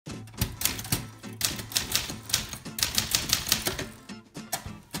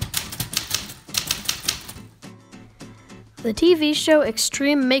The TV show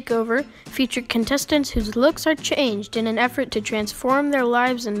Extreme Makeover featured contestants whose looks are changed in an effort to transform their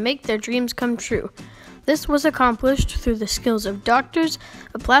lives and make their dreams come true. This was accomplished through the skills of doctors,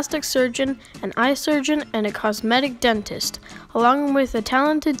 a plastic surgeon, an eye surgeon, and a cosmetic dentist, along with a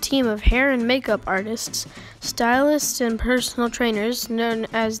talented team of hair and makeup artists, stylists, and personal trainers known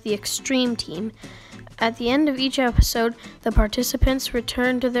as the Extreme Team. At the end of each episode, the participants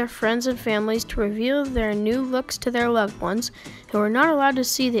returned to their friends and families to reveal their new looks to their loved ones, who were not allowed to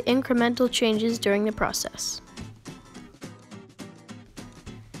see the incremental changes during the process.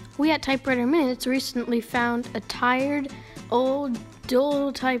 We at Typewriter Minutes recently found a tired, old,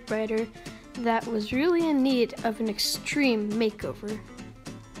 dull typewriter that was really in need of an extreme makeover.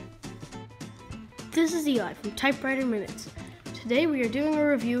 This is Eli from Typewriter Minutes. Today we are doing a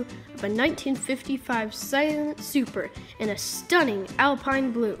review of a 1955 Silent Super in a stunning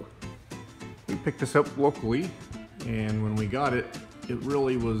alpine blue. We picked this up locally, and when we got it, it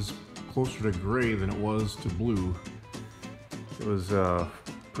really was closer to gray than it was to blue. It was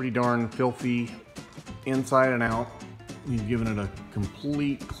pretty darn filthy inside and out. We've given it a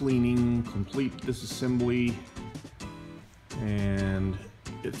complete cleaning, complete disassembly, and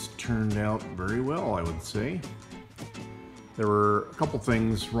it's turned out very well, I would say. There were a couple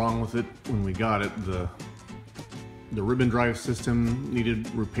things wrong with it when we got it. The ribbon drive system needed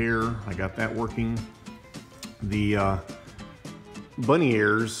repair. I got that working. The bunny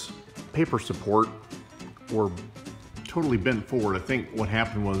ears paper support were totally bent forward. I think what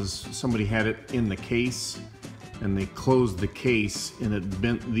happened was somebody had it in the case and they closed the case and it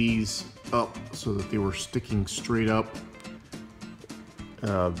bent these up so that they were sticking straight up.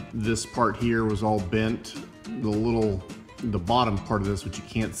 This part here was all bent. The bottom part of this, which you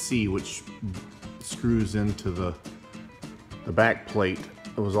can't see, which screws into the back plate,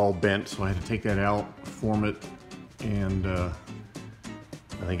 it was all bent, so I had to take that out, form it, and I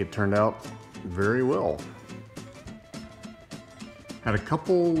think it turned out very well. Had a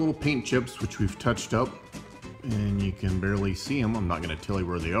couple little paint chips which we've touched up, and you can barely see them. I'm not going to tell you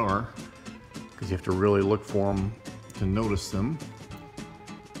where they are because you have to really look for them to notice them.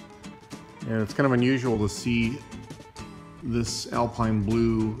 And it's kind of unusual to see this alpine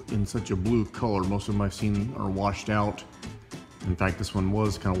blue in such a blue color. Most of them I've seen are washed out. In fact, this one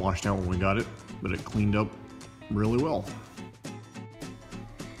was kind of washed out when we got it, but it cleaned up really well.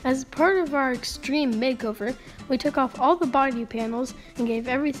 As part of our extreme makeover, we took off all the body panels and gave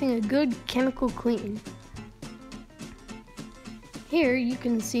everything a good chemical clean. Here you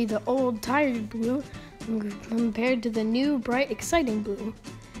can see the old tired blue compared to the new bright exciting blue.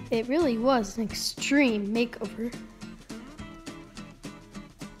 It really was an extreme makeover.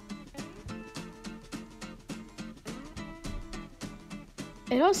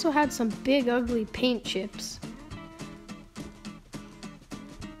 It also had some big ugly paint chips.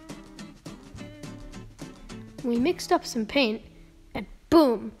 We mixed up some paint and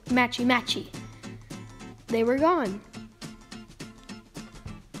boom, matchy matchy. They were gone.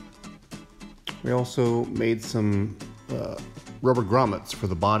 We also made some rubber grommets for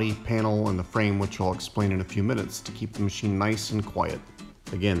the body, panel, and the frame, which I'll explain in a few minutes to keep the machine nice and quiet.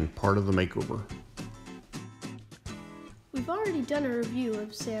 Again, part of the makeover. We've already done a review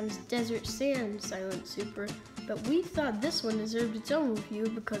of Sam's Desert Sand Silent Super, but we thought this one deserved its own review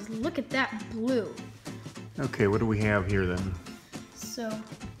because look at that blue. Okay, what do we have here then? So,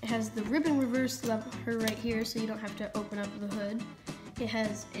 it has the ribbon reverse lever right here so you don't have to open up the hood. It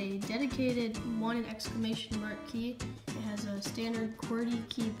has a dedicated 1 exclamation mark key. It has a standard QWERTY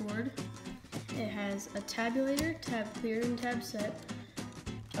keyboard. It has a tabulator, tab clear and tab set,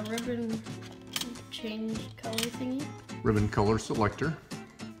 a ribbon change color thingy, Ribbon color selector,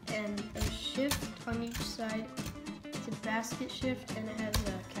 and a shift on each side. It's a basket shift and it has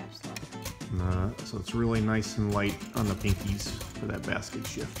a caps lock. So it's really nice and light on the pinkies for that basket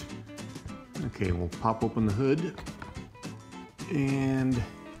shift. Okay, we'll pop open the hood. And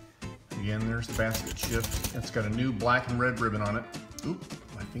again, there's the basket shift. It's got a new black and red ribbon on it. Oop,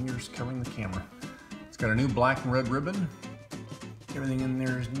 my finger's covering the camera. It's got a new black and red ribbon. Everything in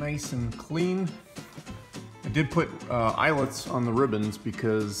there is nice and clean. I did put eyelets on the ribbons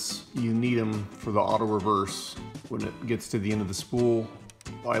because you need them for the auto reverse. When it gets to the end of the spool,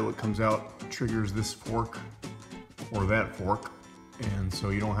 the eyelet comes out, triggers this fork or that fork, and so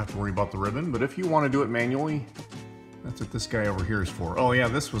you don't have to worry about the ribbon. But if you want to do it manually, that's what this guy over here is for. Oh yeah,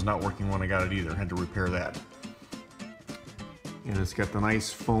 this was not working when I got it either. I had to repair that. And it's got the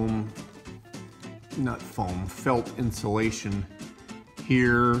nice foam, not foam, felt insulation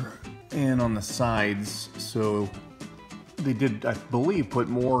here and on the sides. So they did, I believe, put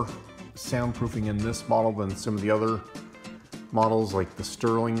more soundproofing in this model than some of the other models like the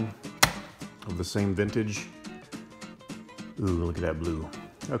Sterling of the same vintage. Ooh, look at that blue.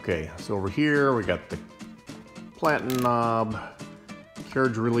 Okay, so over here we got the platen knob,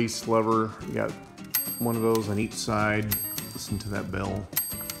 carriage release lever. You got one of those on each side. Listen to that bell.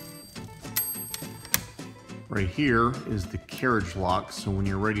 Right here is the carriage lock, so when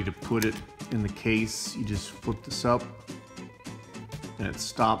you're ready to put it in the case, you just flip this up and it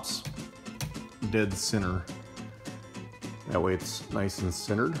stops dead center. That way it's nice and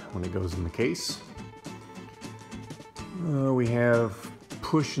centered when it goes in the case. We have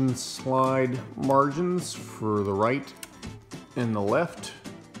push and slide margins for the right and the left.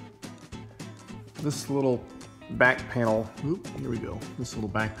 This little back panel, here we go. This little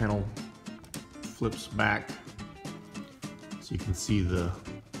back panel flips back so you can see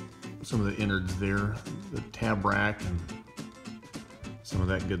some of the innards there, the tab rack and some of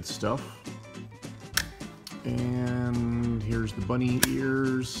that good stuff. And here's the bunny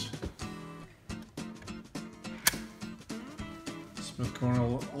ears. Smith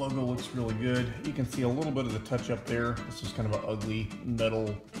Corner logo looks really good. You can see a little bit of the touch up there. This is kind of an ugly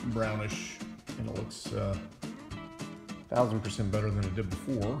metal brownish, and it looks 1000% better than it did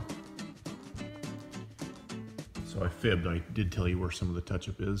before. So I fibbed. I did tell you where some of the touch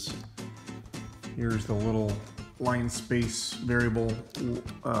up is. Here's the little line space variable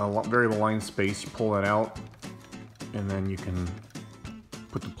line space. You pull that out, and then you can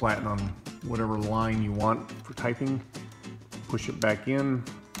put the platen on whatever line you want for typing. Push it back in,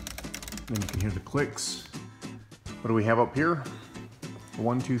 then you can hear the clicks. What do we have up here?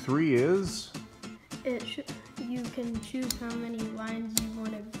 1, 2, 3 is? You can choose how many lines you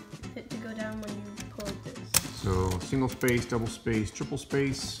want it to go down when you pull this. So single space, double space, triple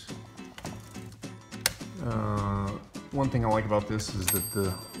space. One thing I like about this is that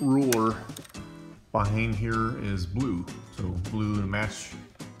the ruler behind here is blue. So blue to match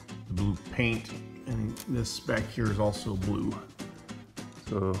the blue paint, and this back here is also blue.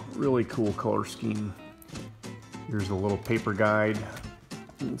 So really cool color scheme. Here's a little paper guide.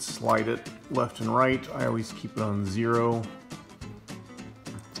 You can slide it left and right. I always keep it on 0.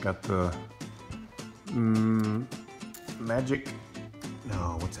 It's got the magic,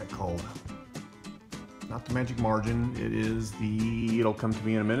 no, what's that called? Not the magic margin, it is the, it'll come to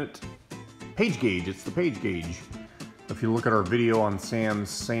me in a minute. Page gauge, it's the page gauge. If you look at our video on Sam's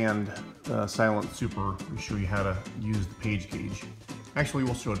Sand Silent Super, we show you how to use the page gauge. Actually,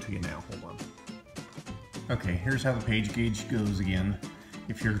 we'll show it to you now, hold on. Okay, here's how the page gauge goes again.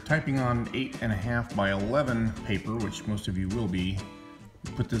 If you're typing on 8.5 by 11 paper, which most of you will be,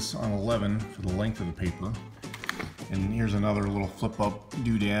 put this on 11 for the length of the paper. And here's another little flip-up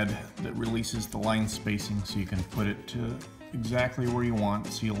doodad that releases the line spacing so you can put it to exactly where you want.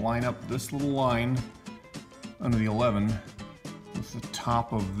 So you line up this little line under the 11 with the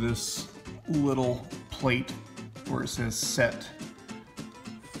top of this little plate where it says set.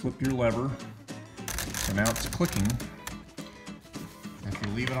 Flip your lever, so now it's clicking. If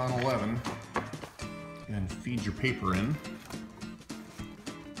you leave it on 11 and feed your paper in,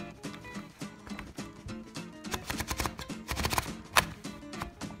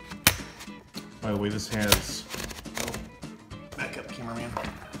 by the way, this has, oh, back up cameraman,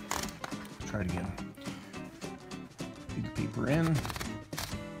 try it again. Feed the paper in.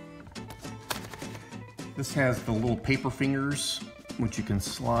 This has the little paper fingers which you can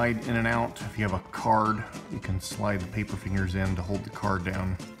slide in and out. If you have a card, you can slide the paper fingers in to hold the card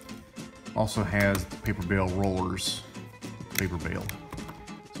down. Also has the paper bale rollers, paper bale.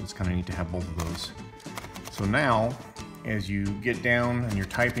 So it's kind of neat to have both of those. So now, as you get down and you're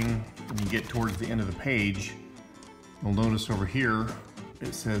typing and you get towards the end of the page, you'll notice over here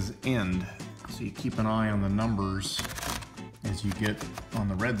it says end. So you keep an eye on the numbers as you get on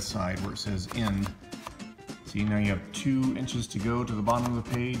the red side where it says end. See, now you have 2 inches to go to the bottom of the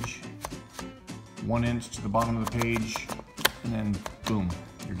page, 1 inch to the bottom of the page, and then boom,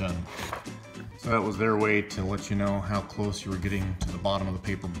 you're done. So that was their way to let you know how close you were getting to the bottom of the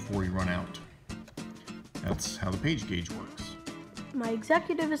paper before you run out. That's how the page gauge works. My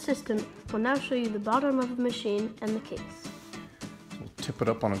executive assistant will now show you the bottom of the machine and the case. We'll tip it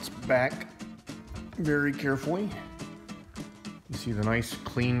up on its back very carefully. You see the nice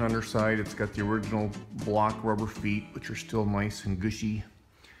clean underside. It's got the original block rubber feet, which are still nice and gushy.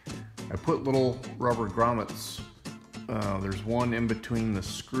 I put little rubber grommets. There's one in between the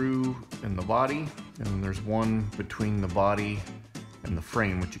screw and the body, and then there's one between the body and the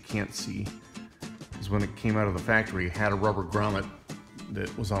frame, which you can't see. Because when it came out of the factory, it had a rubber grommet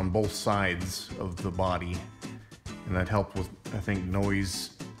that was on both sides of the body, and that helped with, I think,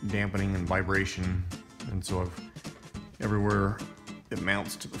 noise dampening and vibration. And so I've everywhere it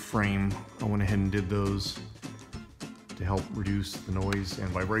mounts to the frame. I went ahead and did those to help reduce the noise and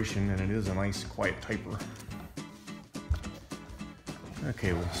vibration, and it is a nice quiet typer.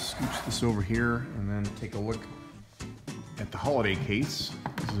 Okay, we'll scooch this over here and then take a look at the holiday case.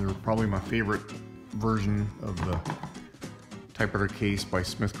 These are probably my favorite version of the typewriter case by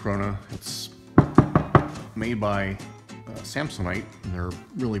Smith Corona. It's made by Samsonite, and they're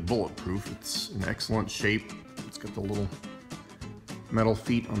really bulletproof. It's in excellent shape. It's got the little metal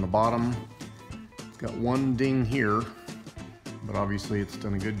feet on the bottom. It's got one ding here, but obviously it's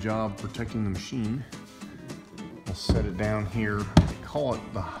done a good job protecting the machine. I'll set it down here.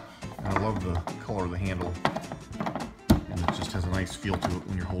 I love the color of the handle, and it just has a nice feel to it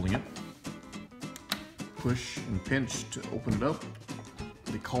when you're holding it. Push and pinch to open it up.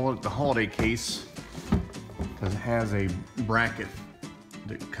 They call it the holiday case because it has a bracket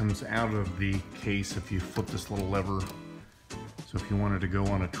that comes out of the case if you flip this little lever. So if you wanted to go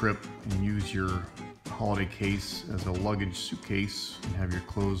on a trip and use your holiday case as a luggage suitcase and have your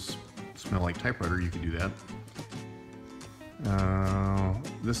clothes smell like typewriter, you could do that.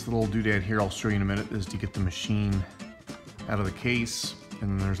 This little doodad here I'll show you in a minute is to get the machine out of the case, and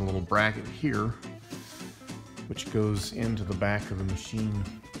then there's a little bracket here which goes into the back of the machine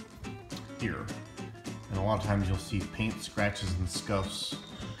here. And a lot of times you'll see paint scratches and scuffs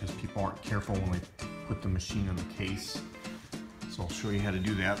because people aren't careful when they put the machine in the case. So I'll show you how to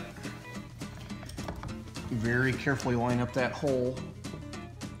do that. You very carefully line up that hole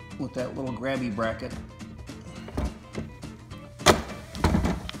with that little grabby bracket.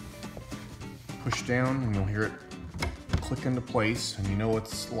 Push down and you'll hear it click into place, and you know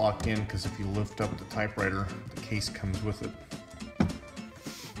it's locked in because if you lift up the typewriter, the case comes with it.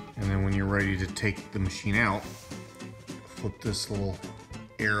 And then when you're ready to take the machine out, flip this little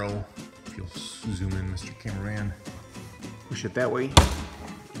arrow, if you'll zoom in, Mr. Cameraman, push it that way,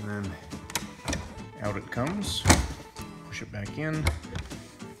 and then out it comes. Push it back in.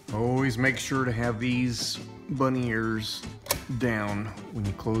 Always make sure to have these bunny ears down when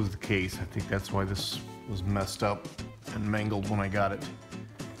you close the case. I think that's why this was messed up and mangled when I got it.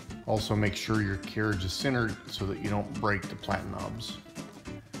 Also make sure your carriage is centered so that you don't break the plat knobs.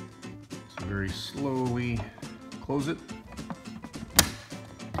 So very slowly close it.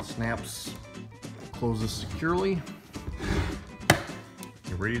 Snaps, closes securely.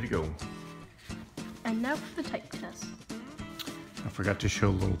 You're ready to go. And now for the type test. I forgot to show a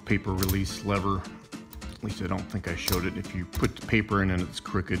little paper release lever. At least I don't think I showed it. If you put the paper in and it's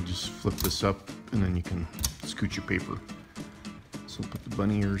crooked, just flip this up and then you can scoot your paper. So put the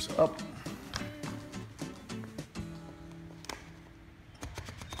bunny ears up.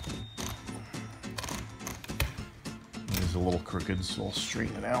 It is a little crooked, so I'll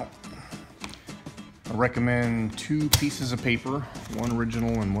straighten it out. I recommend 2 pieces of paper, one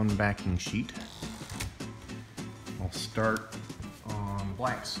original and one backing sheet. I'll start on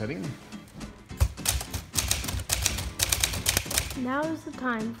black setting. Now is the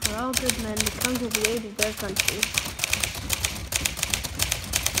time for all good men to come to the aid of their country.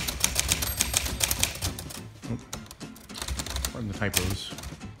 Pardon the typos.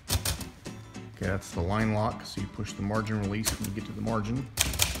 Okay, that's the line lock, so you push the margin release when you get to the margin.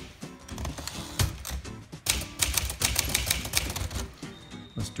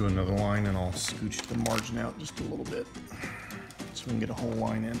 Let's do another line and I'll scooch the margin out just a little bit so we can get a whole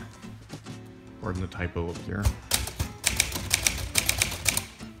line in. Pardon the typo up there.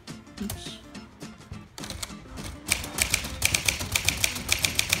 Oops.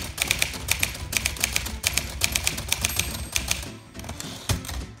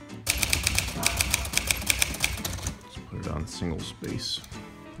 Let's put it on single space.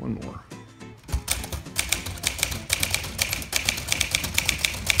 One more.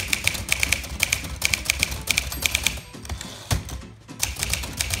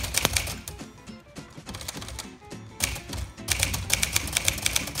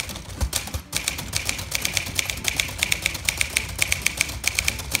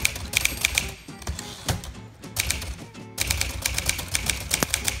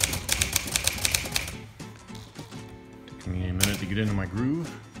 Took me a minute to get into my groove.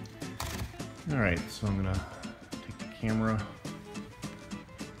 Alright, so I'm gonna take the camera,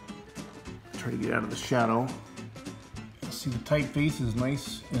 try to get out of the shadow. You'll see the typeface is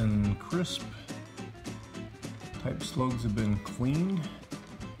nice and crisp. Type slugs have been cleaned.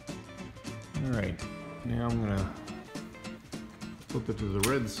 Alright, now I'm gonna flip it to the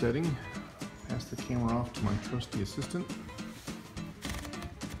red setting, pass the camera off to my trusty assistant.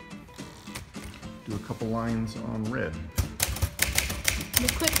 Do a couple lines on red.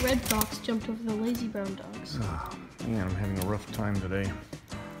 The quick red fox jumped over the lazy brown dogs. Man, I'm having a rough time today.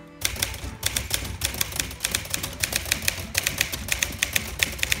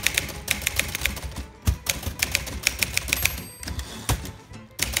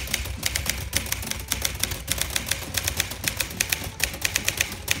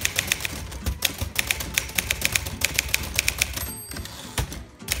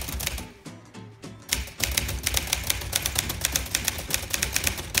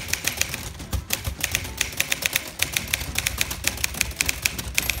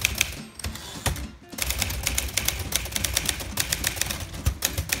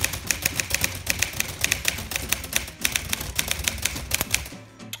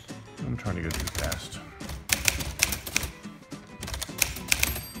 I'm trying to go too fast.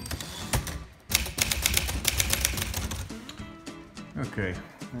 Okay,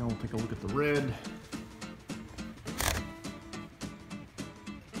 now we'll take a look at the red.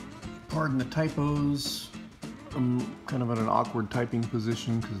 Pardon the typos. I'm kind of at an awkward typing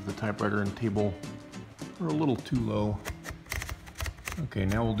position because the typewriter and table are a little too low. Okay,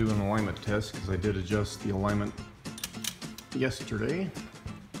 now we'll do an alignment test because I did adjust the alignment yesterday.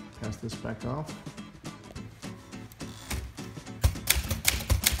 Pass this back off.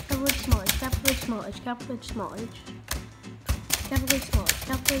 Capital H, small h, capital H, small h, capital H, small h. Capital H, small h,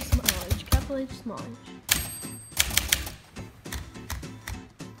 capital H, small h, capital H, small h.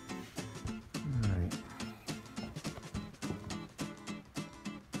 Alright.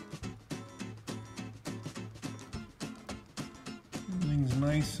 Everything's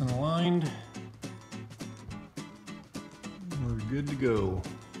nice and aligned. We're good to go.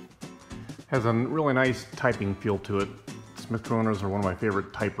 Has a really nice typing feel to it. Smith Coronas are one of my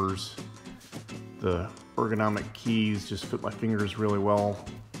favorite typers. The ergonomic keys just fit my fingers really well.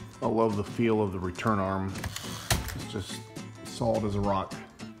 I love the feel of the return arm. It's just solid as a rock.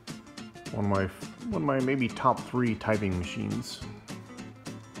 One of my maybe top 3 typing machines.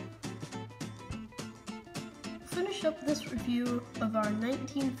 Finish up this review of our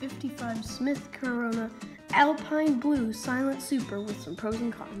 1955 Smith Corona Alpine Blue Silent Super with some pros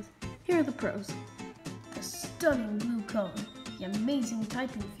and cons. Here are the pros. The stunning blue color, the amazing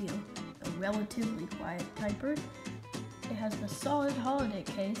typing feel, the relatively quiet typer. It has the solid holiday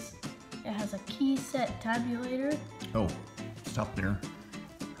case. It has a key set tabulator. Oh, stop there.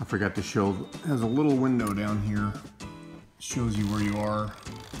 I forgot to show, it has a little window down here. Shows you where you are.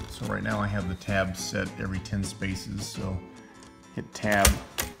 So right now I have the tab set every 10 spaces. So hit tab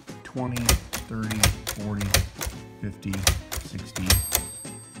 20, 30, 40, 50, 60.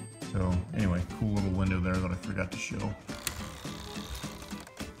 So anyway, cool little window there that I forgot to show.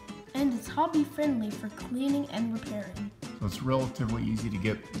 And it's hobby friendly for cleaning and repairing. So it's relatively easy to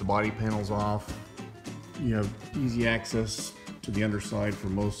get the body panels off. You have easy access to the underside for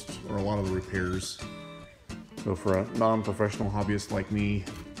most or a lot of the repairs. So for a non-professional hobbyist like me,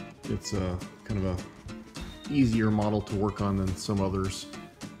 it's a kind of a easier model to work on than some others.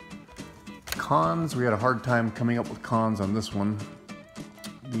 Cons, we had a hard time coming up with cons on this one.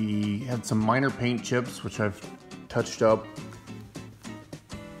 We had some minor paint chips, which I've touched up.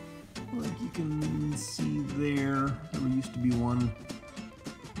 Like you can see there used to be one.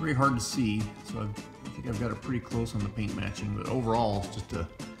 Very hard to see, so I think I've got it pretty close on the paint matching, but overall it's just a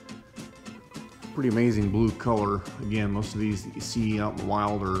pretty amazing blue color. Again, most of these that you see out in the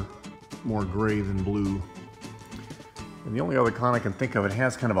wild are more gray than blue. And the only other con I can think of, it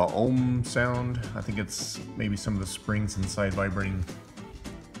has kind of a ohm sound. I think it's maybe some of the springs inside vibrating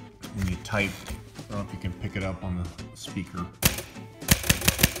when you type. I don't know if you can pick it up on the speaker.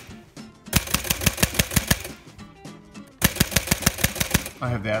 I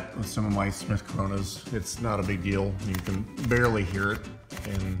have that with some of my Smith Coronas. It's not a big deal. You can barely hear it,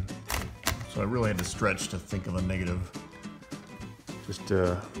 and so I really had to stretch to think of a negative. Just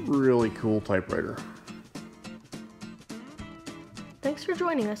a really cool typewriter. Thanks for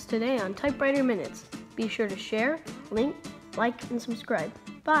joining us today on Typewriter Minutes. Be sure to share, link, like, and subscribe.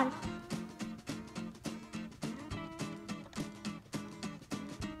 Bye!